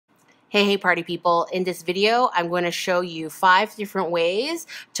Hey party people, in this video I'm going to show you 5 different ways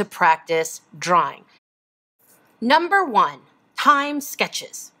to practice drawing. Number 1, time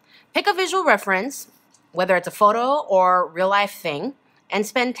sketches. Pick a visual reference, whether it's a photo or real life thing, and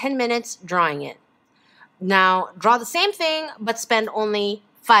spend 10 minutes drawing it. Now draw the same thing but spend only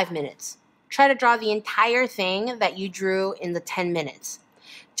 5 minutes. Try to draw the entire thing that you drew in the 10 minutes.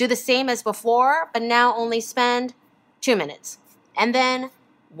 Do the same as before, but now only spend 2 minutes. And then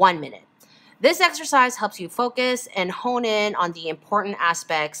 1 minute. This exercise helps you focus and hone in on the important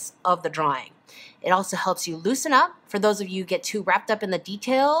aspects of the drawing. It also helps you loosen up for those of you who get too wrapped up in the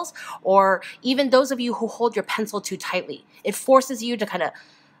details, or even those of you who hold your pencil too tightly. It forces you to kind of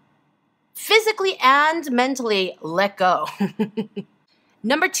physically and mentally let go.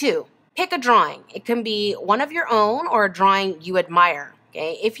 Number 2, pick a drawing. It can be one of your own or a drawing you admire.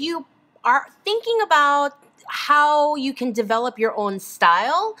 Okay? If you are thinking about how you can develop your own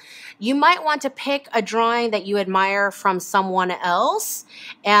style, you might want to pick a drawing that you admire from someone else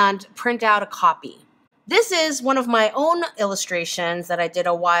and print out a copy. This is one of my own illustrations that I did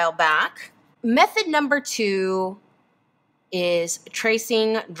a while back. Method number 2 is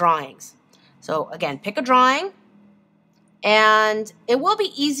tracing drawings. So again, pick a drawing, and it will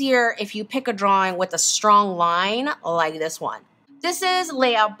be easier if you pick a drawing with a strong line like this one. This is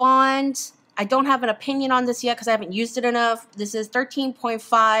layout bond. I don't have an opinion on this yet because I haven't used it enough. This is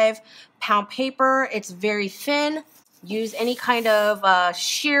 13.5 pound paper. It's very thin. Use any kind of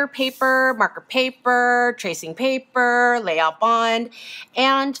sheer paper, marker paper, tracing paper, layout bond,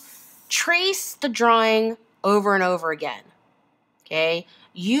 and trace the drawing over and over again. Okay,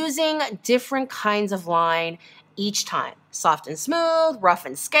 using different kinds of line each time. Soft and smooth, rough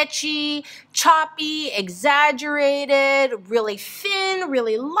and sketchy, choppy, exaggerated, really thin,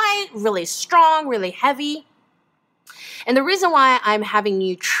 really light, really strong, really heavy. And the reason why I'm having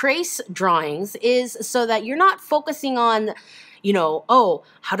you trace drawings is so that you're not focusing on, oh,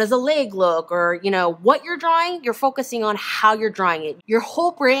 how does a leg look, or, what you're drawing. You're focusing on how you're drawing it. Your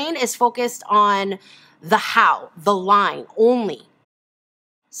whole brain is focused on the how, the line only.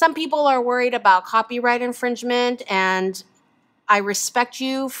 Some people are worried about copyright infringement, and I respect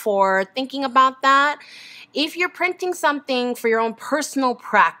you for thinking about that. If you're printing something for your own personal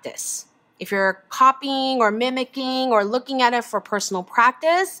practice, if you're copying or mimicking or looking at it for personal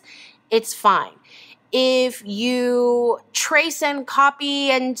practice, it's fine. If you trace and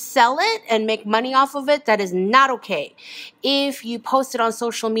copy and sell it and make money off of it, that is not okay. If you post it on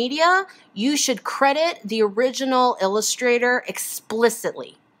social media, you should credit the original illustrator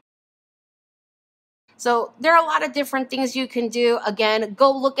explicitly. So there are a lot of different things you can do. Again,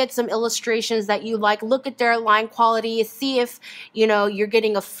 go look at some illustrations that you like. Look at their line quality. See if, you're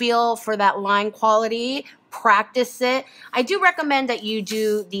getting a feel for that line quality. Practice it. I do recommend that you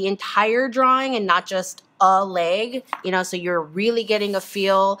do the entire drawing and not just a leg, so you're really getting a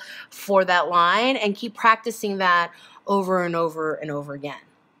feel for that line, and keep practicing that over and over and over again.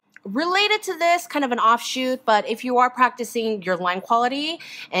 Related to this, kind of an offshoot, but if you are practicing your line quality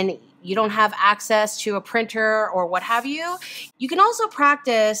and you don't have access to a printer or what have you, you can also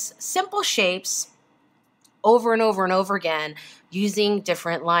practice simple shapes over and over and over again using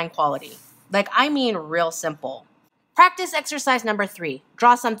different line quality. I mean real simple. Practice exercise number 3,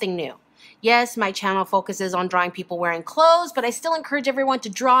 draw something new. Yes, my channel focuses on drawing people wearing clothes, but I still encourage everyone to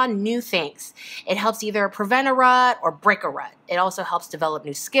draw new things. It helps either prevent a rut or break a rut. It also helps develop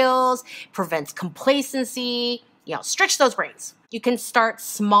new skills, prevents complacency, stretch those brains. You can start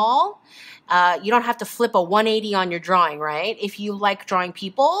small. You don't have to flip a 180 on your drawing, right? If you like drawing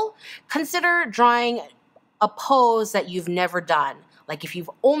people, consider drawing a pose that you've never done. Like if you've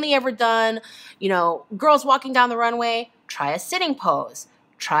only ever done, girls walking down the runway, try a sitting pose.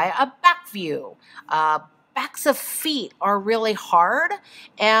 Try a back view. Backs of feet are really hard,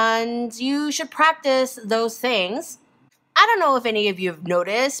 and you should practice those things. I don't know if any of you have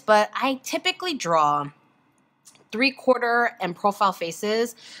noticed, but I typically draw 3/4 and profile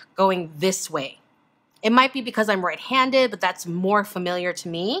faces going this way. It might be because I'm right-handed, but that's more familiar to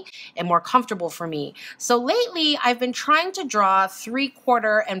me and more comfortable for me. So lately, I've been trying to draw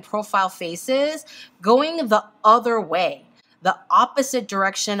 3/4 and profile faces going the other way, the opposite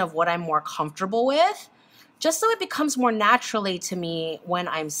direction of what I'm more comfortable with, just so it becomes more naturally to me when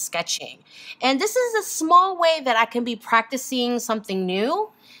I'm sketching. And this is a small way that I can be practicing something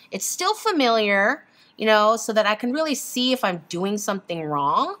new. It's still familiar, so that I can really see if I'm doing something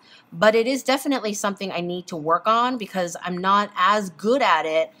wrong, but it is definitely something I need to work on because I'm not as good at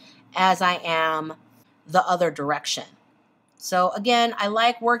it as I am the other direction. So again, I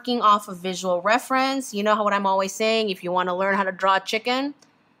like working off of visual reference. You know what I'm always saying, if you want to learn how to draw a chicken,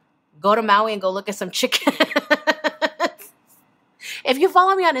 go to Maui and go look at some chickens. If you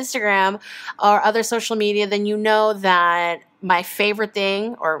follow me on Instagram or other social media, then you know that my favorite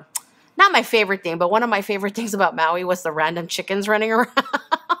thing, or not my favorite thing, but one of my favorite things about Maui was the random chickens running around.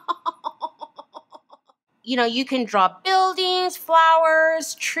 You know, you can draw buildings,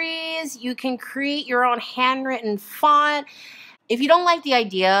 flowers, trees. You can create your own handwritten font. If you don't like the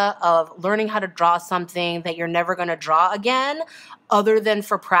idea of learning how to draw something that you're never going to draw again, other than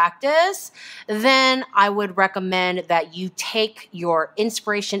for practice, then I would recommend that you take your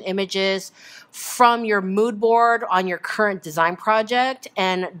inspiration images from your mood board on your current design project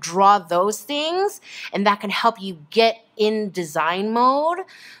and draw those things, and that can help you get in design mode.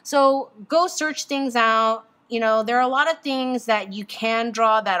 So go search things out. You know, there are a lot of things that you can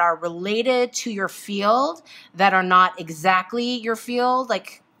draw that are related to your field that are not exactly your field.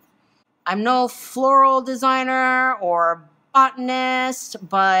 Like, I'm no floral designer or botanist,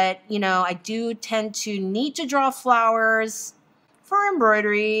 but, you know, I do tend to need to draw flowers for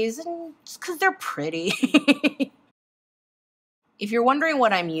embroideries and just because they're pretty. If you're wondering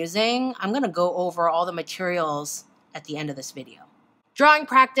what I'm using, I'm going to go over all the materials at the end of this video. Drawing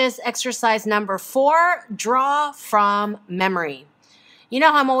practice exercise number 4, draw from memory. You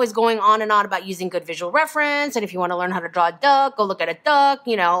know how I'm always going on and on about using good visual reference, and if you want to learn how to draw a duck, go look at a duck,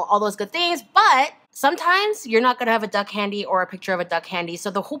 you know, all those good things, but sometimes you're not going to have a duck handy or a picture of a duck handy. So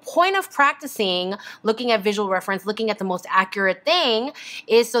the whole point of practicing looking at visual reference, looking at the most accurate thing,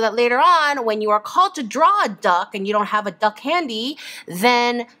 is so that later on when you are called to draw a duck and you don't have a duck handy,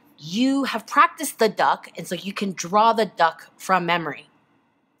 then you have practiced the duck, and so you can draw the duck from memory.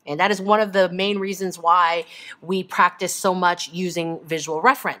 And that is one of the main reasons why we practice so much using visual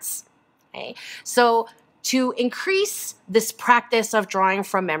reference. Okay? So to increase this practice of drawing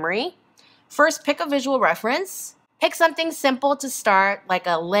from memory, first pick a visual reference. Pick something simple to start, like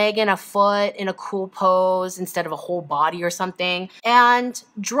a leg and a foot in a cool pose instead of a whole body or something. And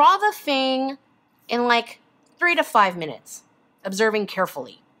draw the thing in like 3 to 5 minutes, observing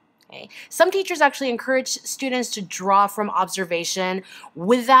carefully. Okay. Some teachers actually encourage students to draw from observation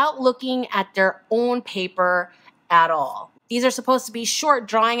without looking at their own paper at all. These are supposed to be short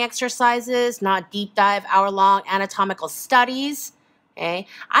drawing exercises, not deep dive, hour-long anatomical studies. Okay.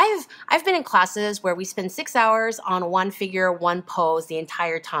 I've been in classes where we spend 6 hours on one figure, one pose the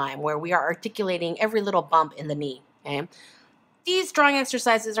entire time, where we are articulating every little bump in the knee. Okay. These drawing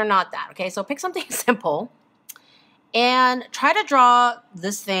exercises are not that. Okay, so pick something simple and try to draw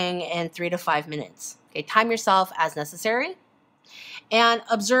this thing in 3 to 5 minutes. Okay, time yourself as necessary and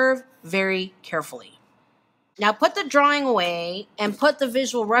observe very carefully. Now put the drawing away and put the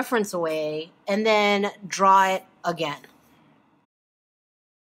visual reference away and then draw it again.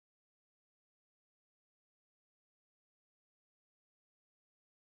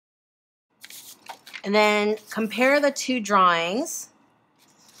 And then compare the two drawings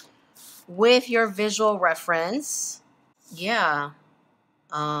with your visual reference. Yeah.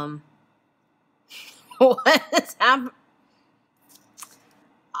 What is happening?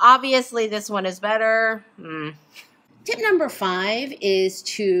 Obviously, this one is better. Tip number 5 is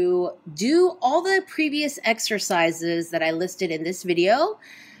to do all the previous exercises that I listed in this video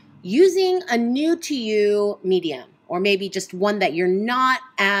using a new to you medium, or maybe just one that you're not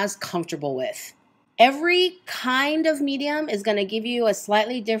as comfortable with. Every kind of medium is going to give you a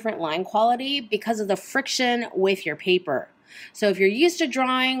slightly different line quality because of the friction with your paper. So if you're used to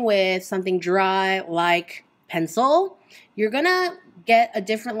drawing with something dry like pencil, you're going to get a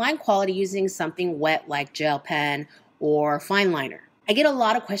different line quality using something wet like gel pen or fine liner. I get a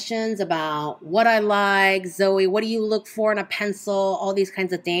lot of questions about what I like, Zoe, what do you look for in a pencil, all these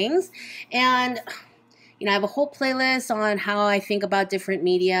kinds of things. And you know, I have a whole playlist on how I think about different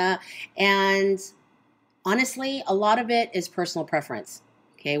media, and honestly, a lot of it is personal preference.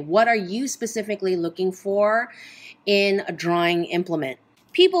 Okay, what are you specifically looking for in a drawing implement?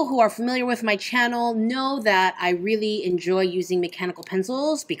 People who are familiar with my channel know that I really enjoy using mechanical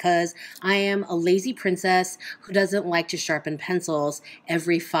pencils because I am a lazy princess who doesn't like to sharpen pencils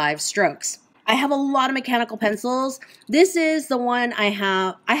every 5 strokes. I have a lot of mechanical pencils. This is the one I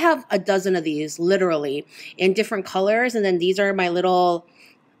have. I have a dozen of these, literally, in different colors, and then these are my little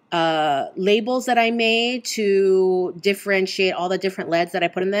labels that I made to differentiate all the different leads that I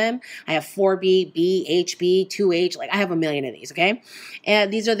put in them. I have 4B, B, HB, 2H, like I have a million of these, okay?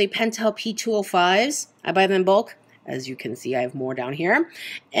 And these are the Pentel P205s. I buy them in bulk. As you can see, I have more down here.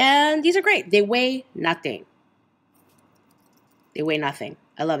 And these are great. They weigh nothing. They weigh nothing.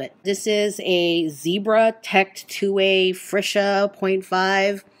 I love it. This is a Zebra Tech 2A Frisha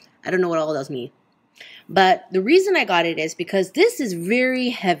 0.5. I don't know what all those mean. But the reason I got it is because this is very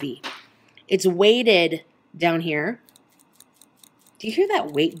heavy. It's weighted down here. Do you hear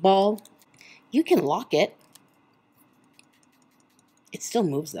that weight ball? You can lock it. It still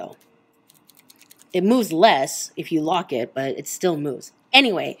moves though. It moves less if you lock it, but it still moves.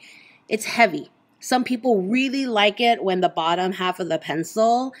 Anyway, it's heavy. Some people really like it when the bottom half of the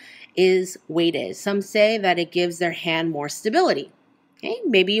pencil is weighted. Some say that it gives their hand more stability. Okay,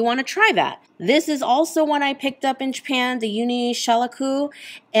 maybe you want to try that. This is also one I picked up in Japan, the Uni Shalaku,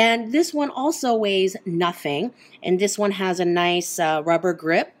 and this one also weighs nothing, and this one has a nice rubber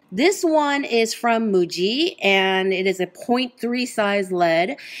grip. This one is from Muji, and it is a 0.3 size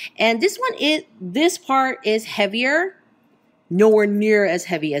lead, and this part is heavier, nowhere near as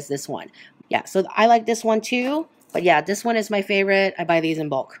heavy as this one. Yeah, so I like this one too, but yeah, this one is my favorite. I buy these in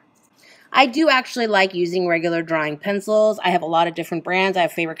bulk. I do actually like using regular drawing pencils. I have a lot of different brands. I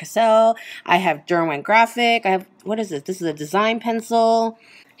have Faber-Castell. I have Derwent Graphic. I have, what is this? This is a design pencil.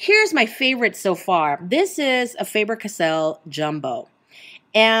 Here's my favorite so far. This is a Faber-Castell Jumbo.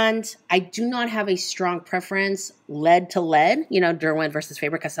 And I do not have a strong preference lead to lead, you know, Derwent versus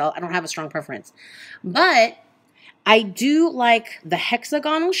Faber-Castell. I don't have a strong preference. But I do like the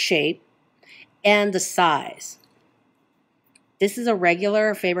hexagonal shape and the size. This is a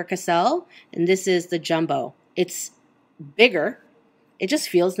regular Faber-Castell, and this is the Jumbo. It's bigger. It just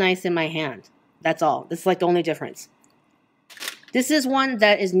feels nice in my hand. That's all. This is like the only difference. This is one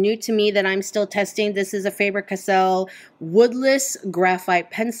that is new to me that I'm still testing. This is a Faber-Castell woodless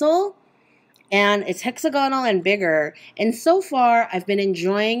graphite pencil, and it's hexagonal and bigger. And so far, I've been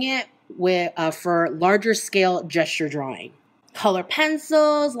enjoying it for larger scale gesture drawing. Color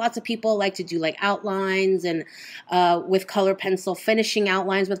pencils, lots of people like to do like outlines and with color pencil, finishing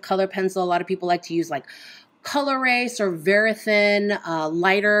outlines with color pencil. A lot of people like to use like Colorase or Verithin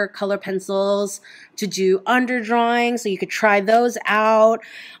lighter color pencils to do underdrawing, so you could try those out.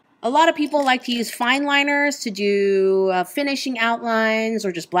 A lot of people like to use fine liners to do finishing outlines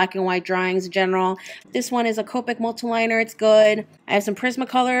or just black and white drawings in general. This one is a Copic multiliner. It's good. I have some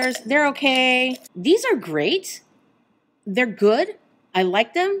Prismacolors. They're okay. These are great. They're good. I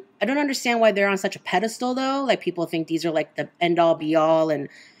like them. I don't understand why they're on such a pedestal though. Like people think these are like the end all be all, and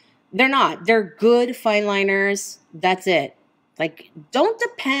they're not. They're good fine liners. That's it. Like don't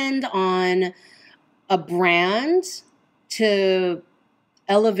depend on a brand to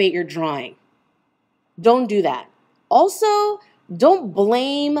elevate your drawing. Don't do that. Also, don't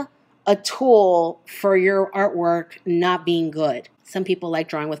blame a tool for your artwork not being good. Some people like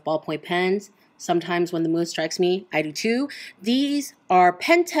drawing with ballpoint pens. Sometimes when the mood strikes me, I do too. These are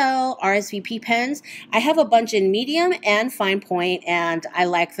Pentel RSVP pens. I have a bunch in medium and fine point, and I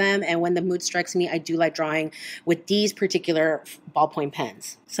like them. And when the mood strikes me, I do like drawing with these particular ballpoint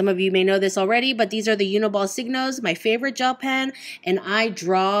pens. Some of you may know this already, but these are the Uniball Signos, my favorite gel pen, and I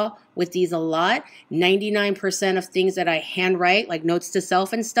draw with these a lot. 99% of things that I handwrite, like notes to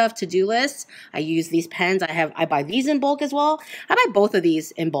self and stuff, to-do lists, I use these pens. I buy these in bulk as well. I buy both of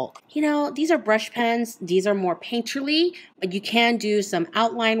these in bulk. You know, these are brush pens. These are more painterly, but you can do some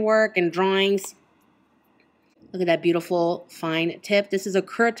outline work and drawings. Look at that beautiful fine tip. This is a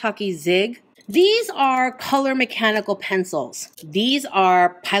Kuretake Zig. These are color mechanical pencils. These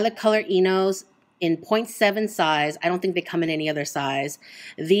are Pilot Color Enos in 0.7 size. I don't think they come in any other size.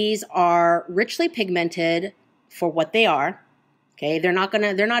 These are richly pigmented for what they are. Okay, they're not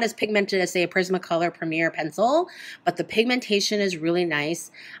as pigmented as say a Prismacolor Premier pencil, but the pigmentation is really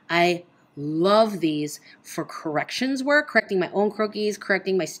nice. I love these for corrections work, correcting my own croquis,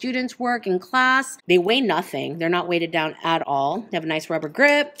 correcting my students' work in class. They weigh nothing. They're not weighted down at all. They have a nice rubber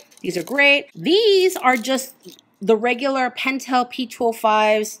grip. These are great. These are just the regular Pentel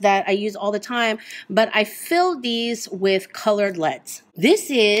P205s that I use all the time, but I fill these with colored leads. This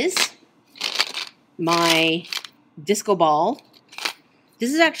is my disco ball.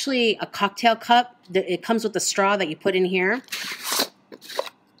 This is actually a cocktail cup. It comes with a straw that you put in here.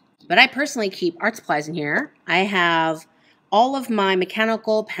 But I personally keep art supplies in here. I have all of my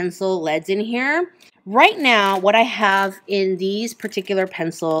mechanical pencil leads in here. Right now, what I have in these particular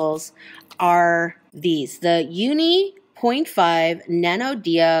pencils are these, the Uni 0.5 Nano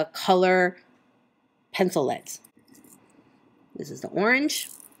Dia color pencil leads. This is the orange.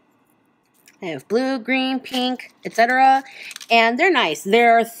 I have blue, green, pink, etc. And they're nice.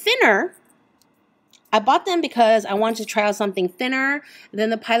 They're thinner. I bought them because I wanted to try out something thinner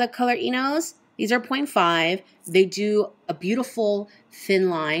than the Pilot Color Enos. These are 0.5. They do a beautiful thin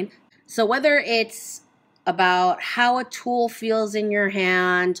line. So whether it's about how a tool feels in your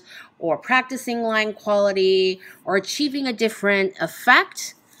hand, or practicing line quality, or achieving a different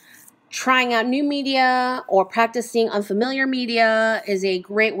effect, trying out new media or practicing unfamiliar media is a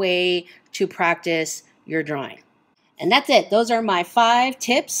great way to practice your drawing. And that's it. Those are my 5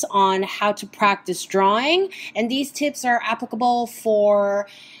 tips on how to practice drawing. And these tips are applicable for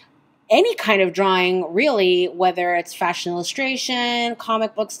any kind of drawing, really, whether it's fashion illustration,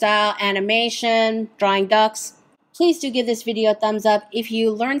 comic book style, animation, drawing ducks. Please do give this video a thumbs up if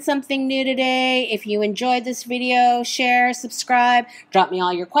you learned something new today. If you enjoyed this video, share, subscribe, drop me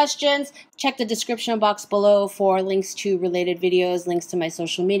all your questions. Check the description box below for links to related videos, links to my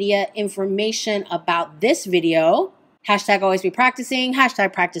social media, information about this video. Hashtag always be practicing,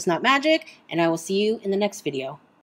 hashtag practice not magic, and I will see you in the next video.